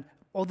and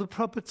other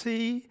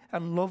property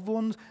and loved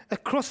ones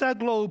across our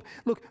globe,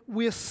 look,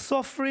 we're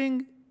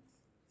suffering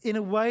in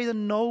a way that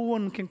no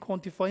one can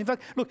quantify. In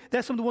fact, look,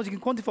 there's some of the ones you can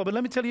quantify, but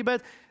let me tell you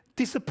about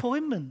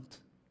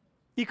disappointment.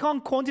 You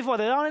can't quantify.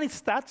 There aren't any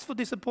stats for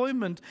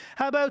disappointment.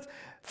 How about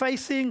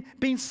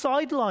being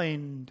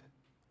sidelined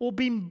or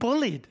being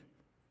bullied?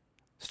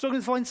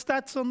 Struggling to find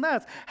stats on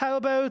that. How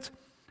about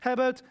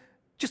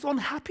just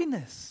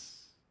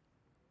unhappiness?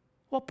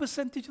 What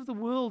percentage of the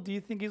world do you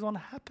think is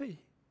unhappy?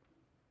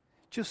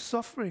 Just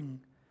suffering.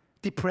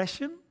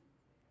 Depression.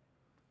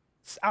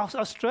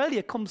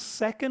 Australia comes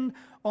second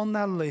on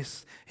that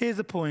list. Here's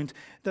the point,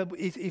 that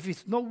if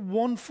it's not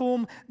one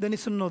form, then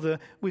it's another.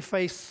 We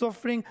face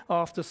suffering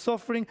after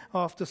suffering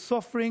after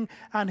suffering.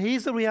 And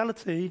here's the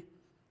reality.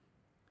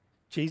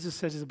 Jesus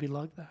says it'll be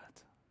like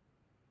that.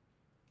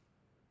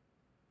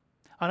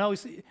 I know,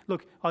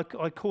 look, I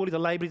call it, I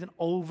label it an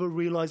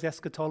over-realized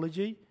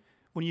eschatology.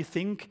 When you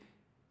think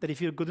that if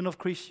you're a good enough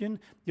Christian,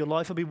 your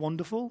life will be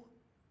wonderful,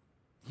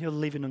 you're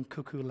living in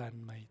cuckoo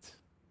land, mate.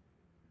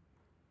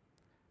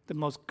 The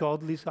most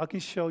godliest, I can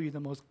show you the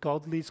most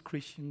godliest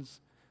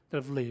Christians that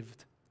have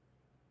lived,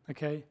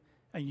 okay?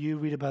 And you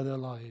read about their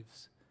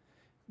lives.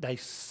 They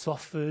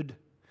suffered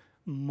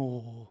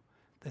more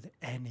than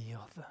any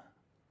other.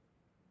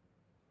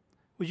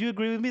 Would you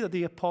agree with me that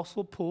the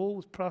Apostle Paul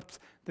was perhaps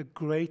the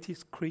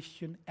greatest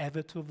Christian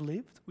ever to have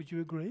lived? Would you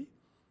agree?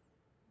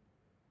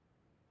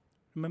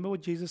 Remember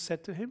what Jesus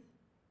said to him?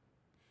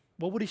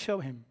 What would he show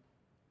him?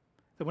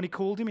 That when he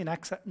called him in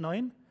Acts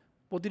 9,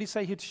 what did he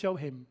say he'd show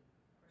him?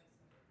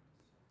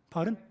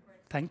 Pardon?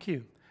 Thank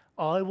you.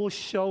 I will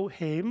show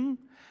him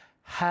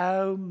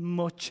how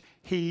much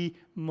he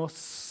must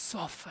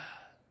suffer.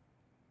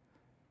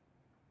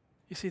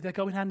 You see, they're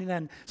going hand in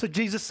hand. So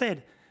Jesus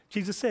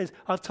says,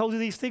 I've told you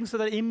these things so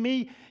that in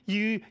me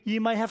you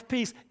may have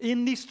peace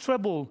in this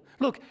trouble.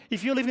 Look,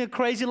 if you're living a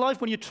crazy life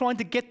when you're trying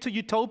to get to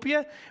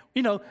utopia,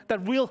 that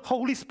real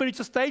holy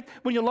spiritual state,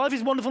 when your life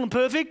is wonderful and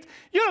perfect,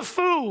 you're a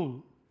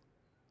fool.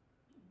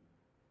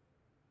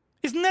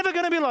 It's never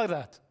going to be like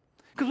that.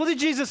 Because what did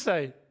Jesus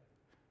say?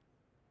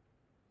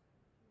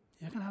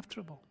 You're going to have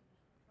trouble.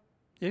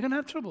 You're going to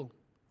have trouble.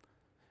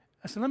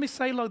 So let me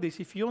say it like this.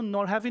 If you're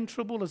not having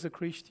trouble as a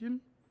Christian,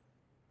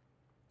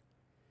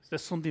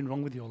 there's something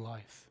wrong with your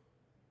life.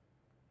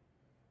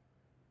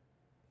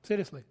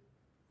 Seriously.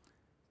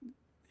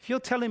 If you're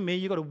telling me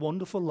you've got a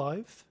wonderful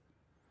life,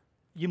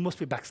 you must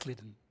be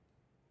backslidden.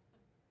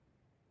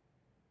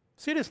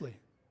 Seriously.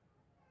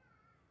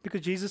 Because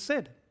Jesus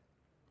said,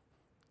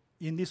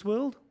 in this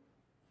world,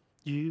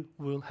 you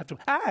will have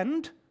trouble.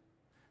 And,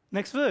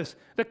 next verse,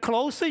 the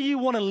closer you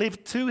want to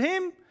live to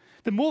him,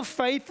 the more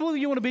faithful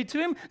you want to be to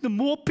him, the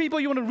more people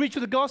you want to reach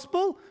with the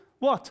gospel,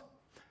 what?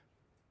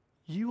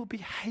 You will be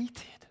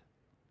hated.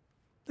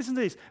 Listen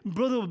to this.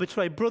 Brother will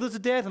betray brother to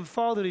death, and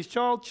father his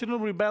child. Children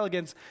will rebel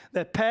against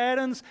their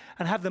parents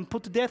and have them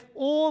put to death.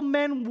 All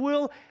men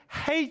will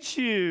hate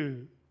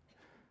you.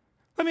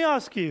 Let me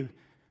ask you,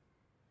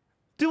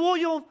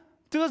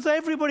 does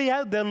everybody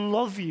out there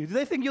love you? Do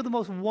they think you're the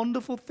most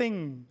wonderful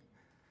thing?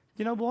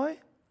 You know why?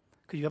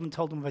 Because you haven't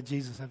told them about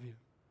Jesus, have you?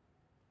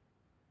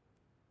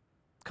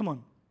 Come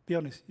on, be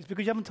honest. It's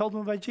because you haven't told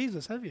them about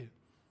Jesus, have you?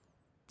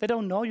 They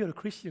don't know you're a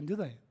Christian, do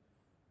they?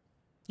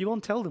 You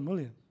won't tell them,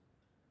 will you?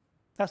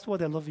 That's why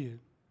they love you.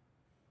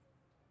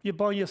 You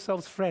buy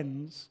yourselves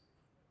friends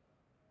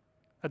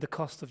at the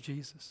cost of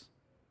Jesus.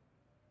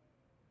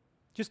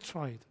 Just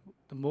try it.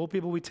 The more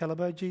people we tell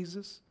about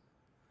Jesus,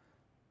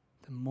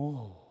 the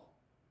more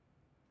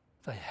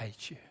they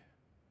hate you,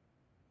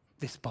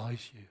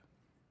 despise you,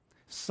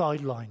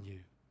 sideline you,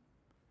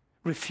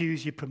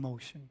 refuse your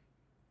promotion.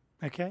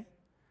 Okay?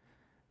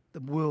 The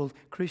world,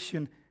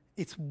 Christian,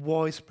 it's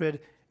widespread,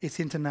 it's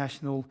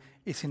international,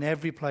 it's in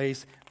every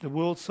place. The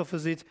world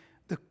suffers it,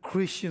 the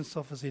Christian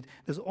suffers it.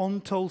 There's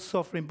untold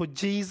suffering. But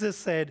Jesus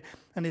said,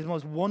 and his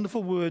most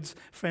wonderful words,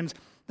 friends,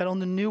 that in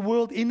the new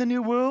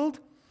world,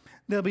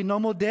 there'll be no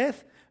more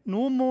death,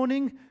 no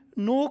mourning,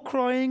 no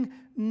crying,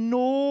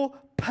 no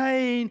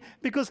pain,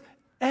 because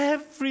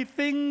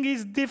everything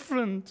is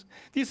different.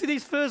 Do you see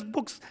these first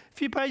books,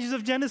 few pages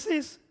of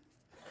Genesis?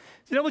 Do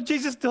you know what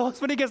Jesus does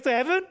when he gets to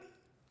heaven?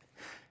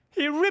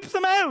 He rips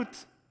them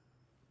out.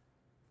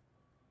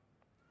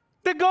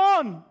 They're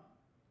gone.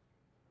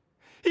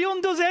 He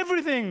undoes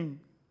everything.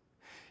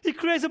 He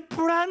creates a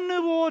brand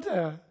new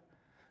order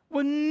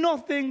where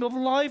nothing of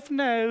life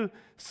now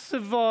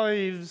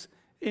survives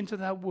into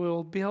that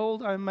world.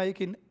 Behold, I'm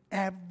making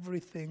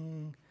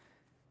everything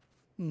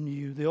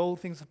new. The old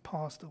things have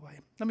passed away.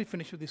 Let me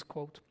finish with this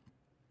quote,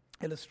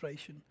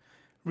 illustration.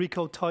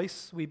 Rico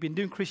Tice, we've been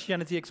doing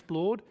Christianity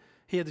Explored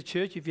here at the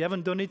church. If you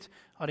haven't done it,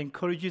 I'd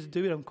encourage you to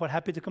do it. I'm quite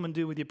happy to come and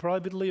do it with you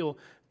privately or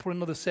put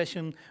another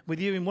session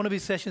with you. In one of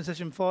his sessions,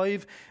 session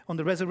 5, on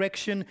the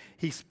resurrection,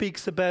 he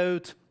speaks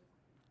about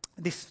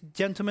this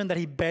gentleman that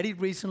he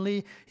buried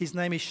recently. His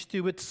name is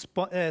Stuart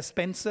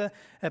Spencer,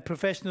 a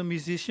professional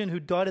musician who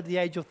died at the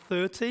age of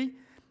 30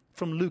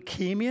 from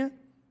leukemia.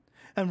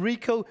 And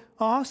Rico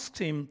asked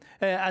him,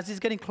 as he's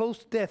getting close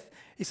to death,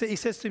 he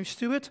says to him,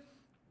 Stuart,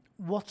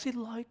 what's it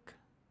like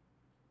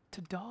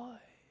to die?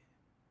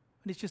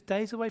 And it's just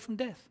days away from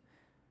death.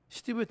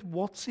 Stuart,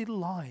 what's it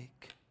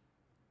like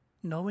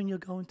knowing you're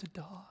going to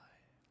die?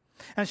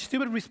 And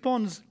Stuart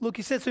responds, look,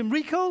 he says to him,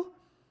 Rico,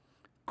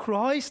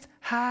 Christ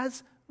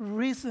has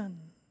risen.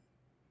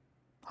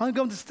 I'm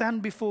going to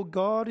stand before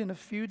God in a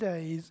few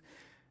days.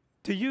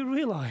 Do you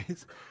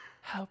realize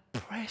how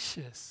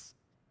precious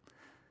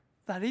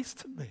that is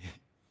to me?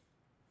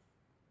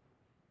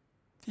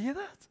 Do you hear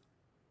that?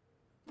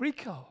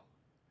 Rico,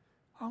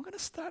 I'm going to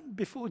stand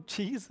before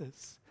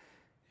Jesus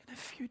in a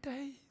few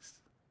days.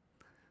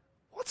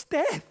 What's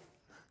death?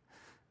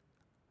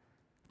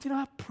 Do you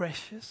know how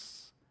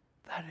precious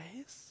that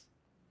is?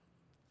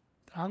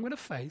 That I'm going to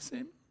face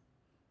him,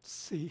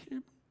 see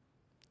him,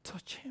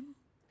 touch him,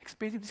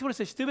 experience him. This is what it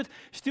says.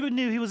 Stewart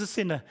knew he was a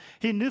sinner.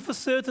 He knew for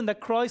certain that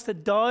Christ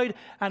had died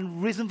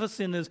and risen for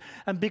sinners.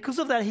 And because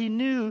of that, he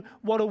knew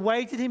what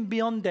awaited him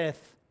beyond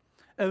death.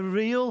 A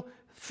real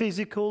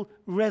physical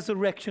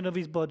resurrection of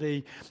his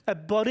body. A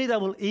body that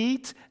will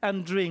eat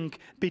and drink,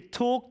 be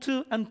talked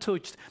to and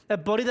touched. A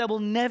body that will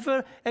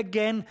never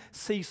again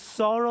see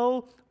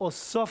sorrow or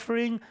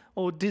suffering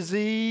or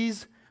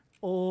disease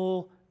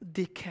or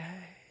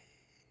decay.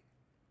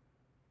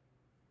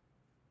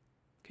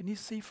 Can you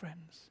see,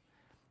 friends?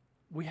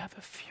 We have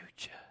a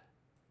future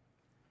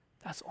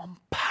that's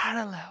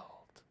unparalleled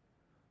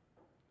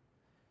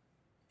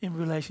in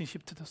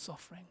relationship to the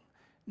suffering.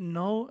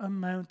 No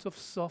amount of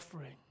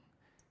suffering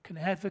can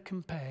ever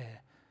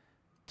compare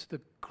to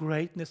the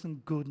greatness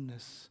and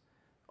goodness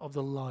of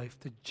the life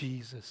that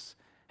Jesus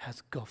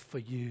has got for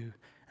you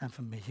and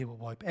for me. He will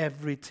wipe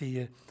every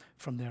tear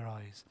from their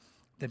eyes.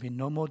 There'll be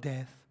no more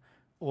death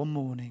or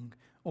mourning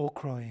or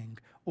crying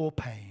or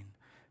pain,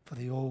 for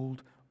the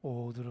old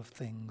order of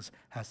things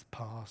has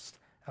passed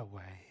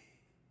away.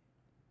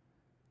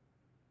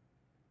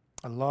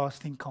 A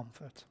lasting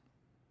comfort,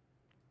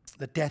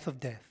 the death of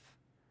death,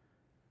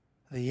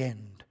 the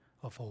end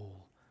of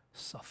all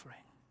suffering.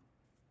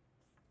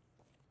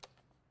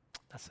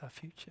 That's our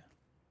future.